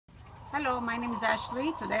Hello, my name is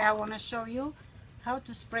Ashley. Today I want to show you how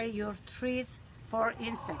to spray your trees for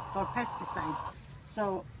for pesticides.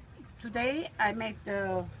 So today I made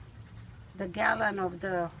the gallon of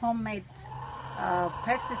the homemade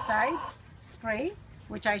pesticide spray,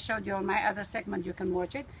 which I showed you on my other segment. You can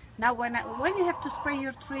watch it. Now when you have to spray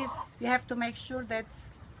your trees, you have to make sure that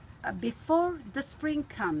before the spring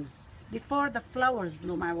comes, before the flowers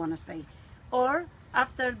bloom, I want to say, or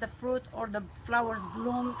after the fruit or the flowers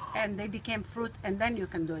bloom and they became fruit, and then you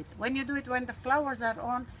can do it. When you do it when the flowers are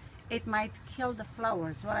on, it might kill the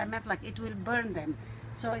flowers. What I meant, like, it will burn them.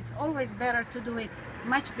 So it's always better to do it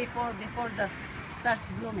much before the starts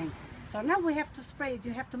blooming. So now we have to spray it.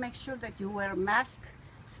 You have to make sure that you wear a mask,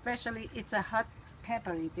 especially it's a hot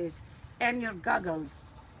pepper it is, and your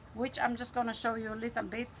goggles, which I'm just going to show you a little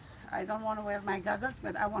bit. I don't want to wear my goggles,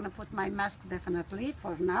 but I want to put my mask definitely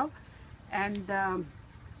for now. And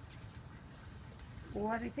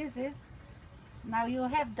what it is now you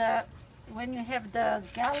have when you have the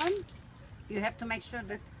gallon, you have to make sure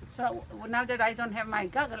that, so now that I don't have my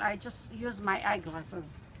goggle, I just use my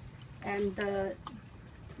eyeglasses. And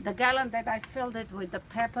the gallon that I filled it with the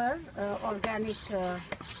pepper, organic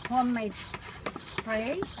homemade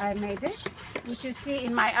spray, I made it, which you see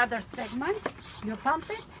in my other segment. You pump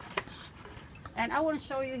it. And I will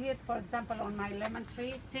show you here, for example, on my lemon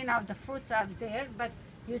tree. See, now the fruits are there, but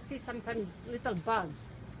you see sometimes little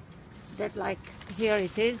bugs that, like here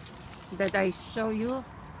it is, that I show you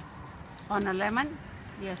on a lemon.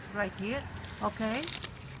 Yes, right here. Okay.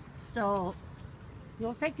 So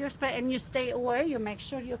you'll take your spray and you stay away. You make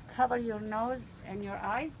sure you cover your nose and your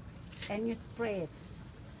eyes, and you spray it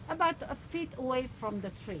about a feet away from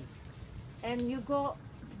the tree. And you go.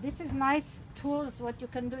 This is nice tools. What you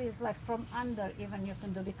can do is, like, from under even you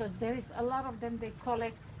can do, because there is a lot of them they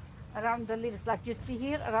collect around the leaves, like you see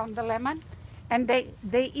here around the lemon, and they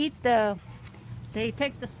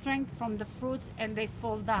take the strength from the fruits and they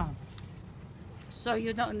fall down. So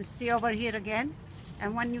you don't see over here again,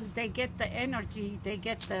 and when they get the energy, they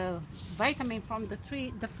get the vitamin from the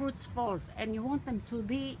tree, the fruits falls, and you want them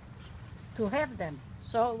to have them.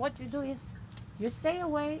 So what you do is you stay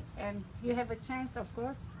away, and you have a chance, of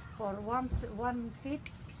course, for 1 feet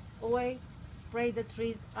away, spray the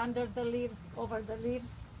trees under the leaves, over the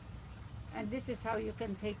leaves. And this is how you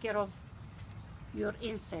can take care of your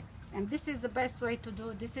insect. And this is the best way to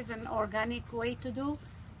do. This is an organic way to do.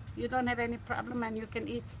 You don't have any problem, and you can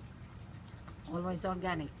eat always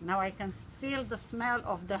organic. Now I can feel the smell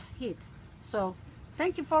of the heat. So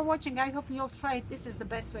thank you for watching. I hope you'll try it. This is the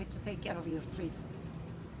best way to take care of your trees.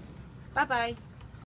 Bye-bye.